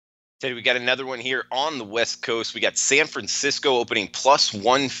Today we got another one here on the West Coast. We got San Francisco opening plus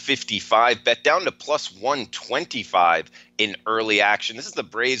 155, bet down to plus 125 in early action. This is the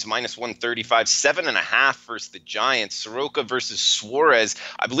Braves minus 135, 7.5 versus the Giants. Soroka versus Suarez.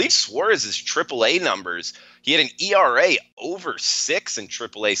 I believe Suarez's AAA numbers. He had an ERA over 6 in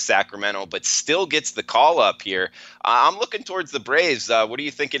AAA Sacramento, but still gets the call up here. I'm looking towards the Braves. What are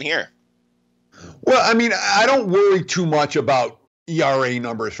you thinking here? Well, I mean, I don't worry too much about ERA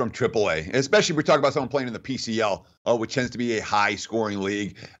numbers from AAA, especially if we're talking about someone playing in the PCL, which tends to be a high-scoring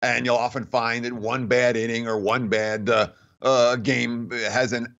league. And you'll often find that one bad inning or one bad game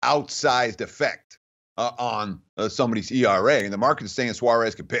has an outsized effect on somebody's ERA. And the market is saying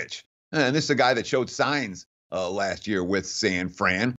Suarez could pitch. And this is a guy that showed signs last year with San Fran.